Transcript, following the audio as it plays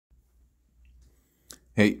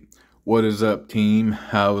Hey, what is up, team?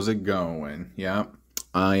 How's it going? Yeah,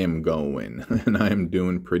 I am going, and I am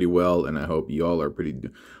doing pretty well, and I hope y'all are pretty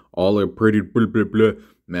blah, blah, blah.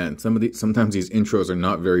 Man, sometimes these intros are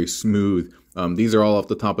not very smooth. These are all off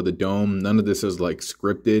the top of the dome. None of this is like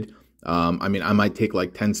scripted. I mean, I might take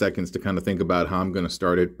like 10 seconds to kind of think about how I'm going to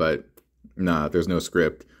start it, but nah, there's no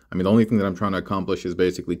script. I mean, the only thing that I'm trying to accomplish is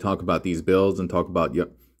basically talk about these builds and talk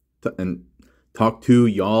to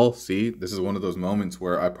y'all. See, this is one of those moments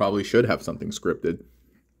where I probably should have something scripted.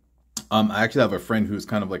 I actually have a friend who's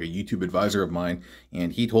kind of like a YouTube advisor of mine,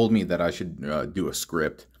 and he told me that I should do a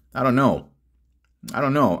script. I don't know.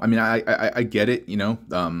 I mean, I get it,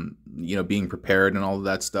 being prepared and all of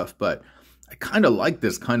that stuff, but I kind of like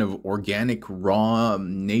this kind of organic, raw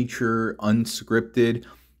nature, unscripted.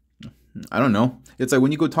 I don't know. It's like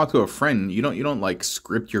when you go talk to a friend, you don't like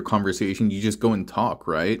script your conversation. You just go and talk,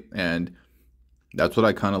 right? And that's what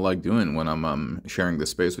I kind of like doing when I'm sharing this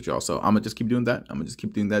space with y'all. So I'm gonna just keep doing that. I'm gonna just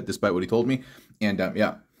keep doing that despite what he told me. And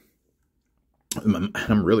yeah,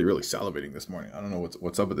 I'm really salivating this morning. I don't know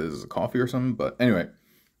what's up with this. Is it coffee or something? But anyway,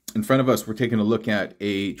 in front of us, we're taking a look at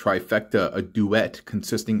a trifecta, a duet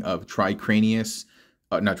consisting of Tricranius,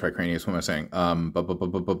 not Tricranius. What am I saying?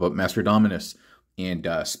 Masterdominus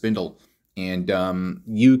and Spindle. And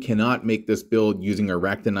you cannot make this build using a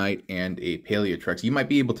Arachnite and a Paleotrex. You might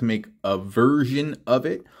be able to make a version of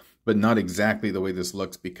it, but not exactly the way this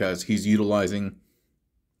looks, because he's utilizing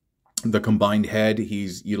the combined head.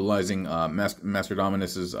 He's utilizing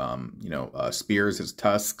Masterdominus's spears, his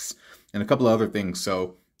tusks, and a couple of other things.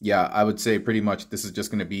 So yeah, I would say pretty much this is just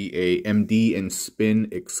going to be a MD and Spin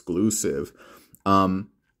exclusive.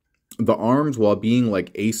 The arms, while being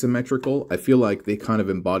like asymmetrical, I feel like they kind of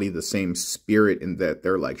embody the same spirit in that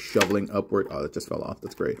they're like shoveling upward. Oh, that just fell off.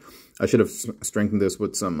 That's great. I should have strengthened this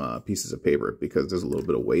with some pieces of paper because there's a little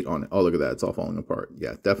bit of weight on it. Oh, look at that. It's all falling apart.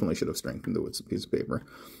 Yeah, definitely should have strengthened it with some piece of paper.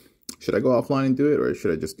 Should I go offline and do it, or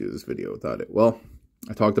should I just do this video without it? Well,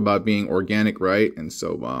 I talked about being organic, right? And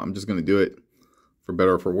so I'm just going to do it for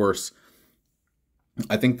better or for worse.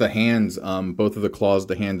 I think the hands, both of the claws,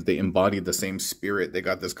 the hands, they embody the same spirit. They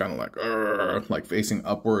got this kind of like facing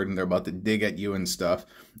upward, and they're about to dig at you and stuff.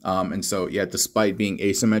 And so, yeah, despite being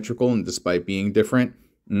asymmetrical and despite being different,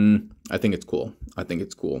 I think it's cool. I think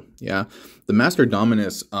it's cool. Yeah. The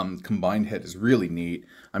Masterdominus combined head is really neat.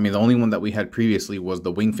 I mean, the only one that we had previously was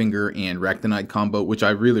the Wingfinger and Arachnite combo, which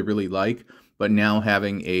I really like. But now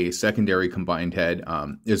having a secondary combined head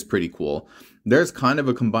is pretty cool. There's kind of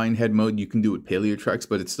a combined head mode you can do with Paleotrex,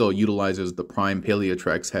 but it still utilizes the prime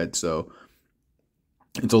Paleotrex head, so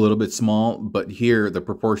it's a little bit small. But here, the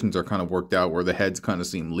proportions are kind of worked out where the heads kind of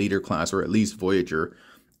seem leader class, or at least Voyager.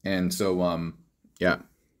 And so, yeah.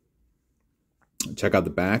 Check out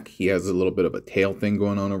the back. He has a little bit of a tail thing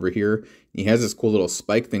going on over here. He has this cool little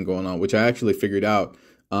spike thing going on, which I actually figured out.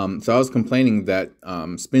 So I was complaining that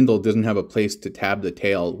Spindle doesn't have a place to tab the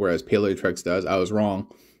tail, whereas Paleotrex does. I was wrong.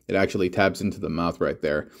 It actually tabs into the mouth right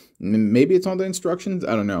there. Maybe it's on the instructions.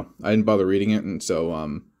 I don't know. I didn't bother reading it, and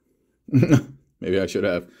so maybe I should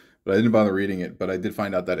have. But I didn't bother reading it. But I did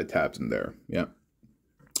find out that it tabs in there. Yeah.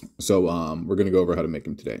 So we're going to go over how to make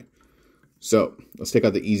them today. So let's take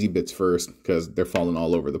out the easy bits first, because they're falling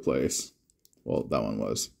all over the place. Well, that one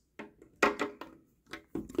was.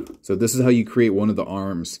 So this is how you create one of the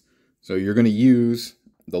arms. So you're going to use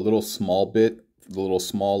the little small bit, the little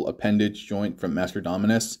small appendage joint from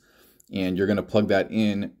Masterdominus, and you're going to plug that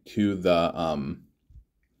in to the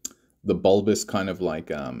bulbous kind of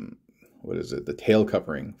like, what is it? The tail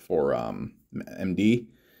covering for MD.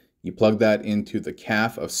 You plug that into the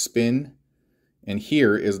calf of Spin, and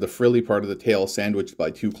here is the frilly part of the tail sandwiched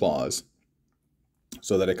by two claws,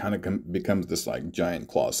 so that it kind of becomes this like giant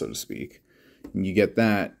claw, so to speak. And you get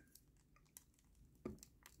that,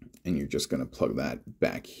 and you're just going to plug that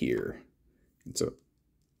back here. And so,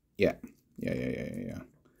 yeah.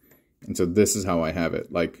 And so this is how I have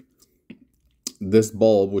it. Like, this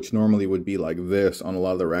bulb, which normally would be like this on a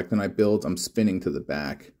lot of the Arachnite builds, I'm spinning to the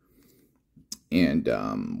back. And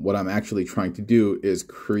what I'm actually trying to do is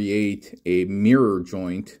create a mirror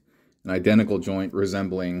joint, an identical joint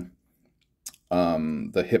resembling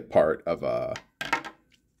the hip part of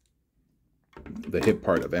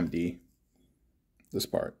MD. This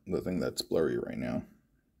part, the thing that's blurry right now.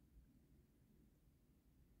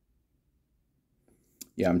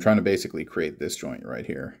 Yeah, I'm trying to basically create this joint right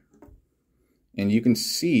here. And you can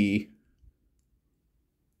see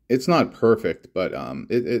it's not perfect, but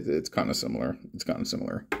it's kind of similar. It's kind of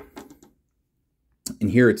similar. And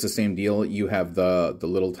here it's the same deal. You have the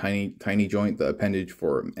little tiny joint, the appendage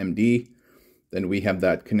for MD. Then we have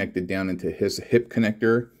that connected down into his hip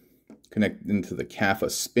connector. connect into the calf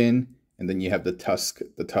of Spin, and then you have the tusk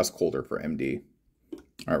holder for MD.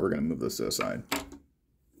 All right, we're gonna move this to the side.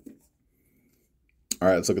 All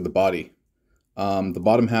right, let's look at the body. The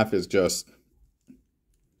bottom half is just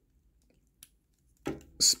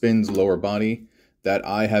Spin's lower body that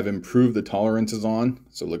I have improved the tolerances on.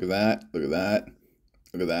 So look at that, look at that,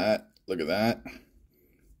 look at that, look at that.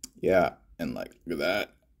 Yeah, and like, look at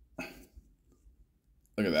that.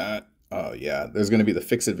 Look at that. Oh yeah, there's going to be the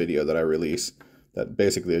Fix-It video that I release that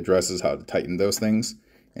basically addresses how to tighten those things.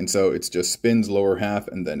 And so it's just Spin's lower half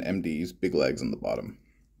and then MD's big legs on the bottom.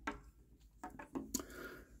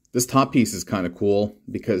 This top piece is kind of cool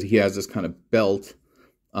because he has this kind of belt.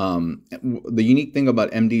 The unique thing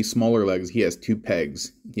about MD's smaller legs, he has two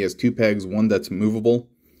pegs. He has two pegs, one that's movable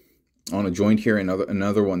on a joint here, and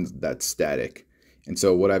another one that's static. And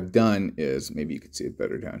so what I've done is, maybe you can see it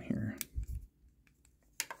better down here.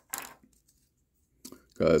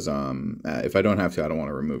 Because if I don't have to, I don't want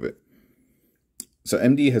to remove it. So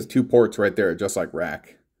MD has two ports right there, just like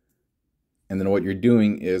rack. And then what you're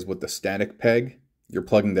doing is with the static peg, you're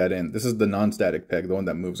plugging that in. This is the non-static peg, the one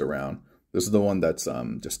that moves around. This is the one that's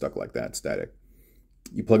just stuck like that, static.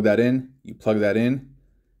 You plug that in,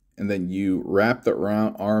 and then you wrap the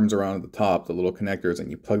arms around at the top, the little connectors, and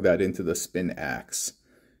you plug that into the Spin axe.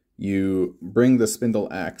 You bring the spindle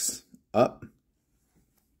axe up,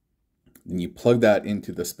 and you plug that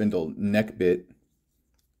into the spindle neck bit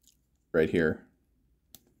right here.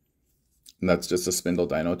 And that's just a spindle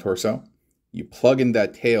dino torso. You plug in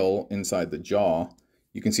that tail inside the jaw.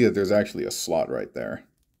 You can see that there's actually a slot right there.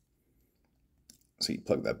 So you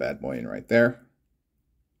plug that bad boy in right there.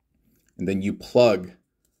 And then you plug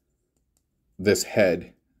this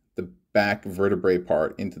head, the back vertebrae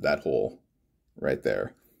part, into that hole right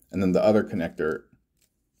there. And then the other connector,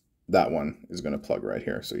 that one is going to plug right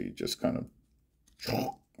here. So you just kind of,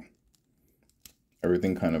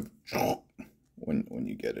 everything kind of, when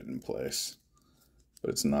you get it in place. But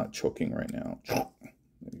it's not choking right now. There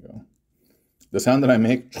you go. The sound that I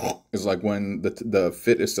make is like when the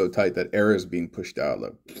fit is so tight that air is being pushed out.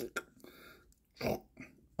 Like,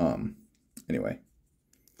 anyway,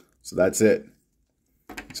 so that's it.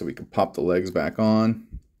 So we can pop the legs back on.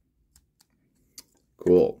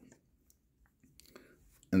 Cool.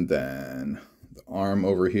 And then the arm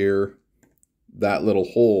over here, that little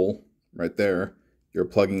hole right there, you're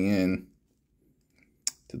plugging in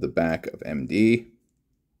to the back of MD.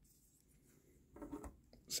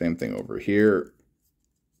 Same thing over here.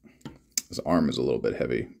 His arm is a little bit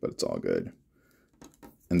heavy, but it's all good.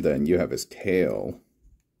 And then you have his tail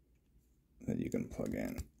that you can plug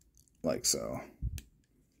in like so.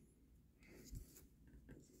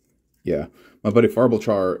 Yeah, my buddy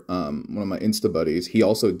Farblechar, one of my Insta buddies, he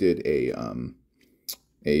also did a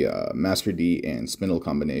Master D and Spindle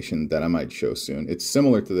combination that I might show soon. It's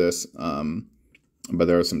similar to this, but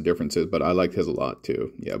there are some differences, but I liked his a lot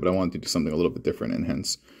too. Yeah, but I wanted to do something a little bit different, and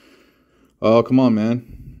hence. Oh, come on,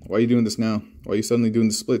 man. Why are you doing this now? Why are you suddenly doing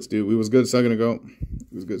the splits, dude? We was good a second ago.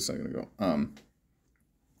 It was good a second ago.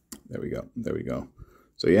 There we go. There we go.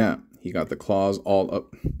 So yeah, he got the claws all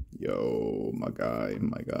up. Yo, my guy,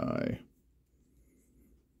 my guy.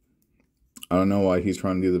 I don't know why he's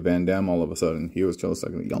trying to do the Van Damme all of a sudden. He was chill a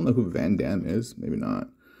second. Y'all know who Van Damme is? Maybe not.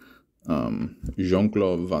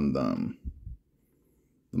 Jean-Claude Van Damme.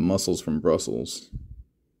 The muscles from Brussels.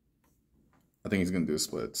 I think he's going to do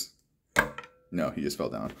splits. No, he just fell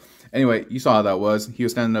down. Anyway, you saw how that was. He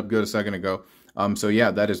was standing up good a second ago. So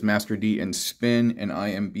yeah, that is Master D and Spin, and I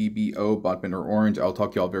am BBO, Botbender Orange. I'll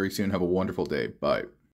talk to y'all very soon. Have a wonderful day. Bye.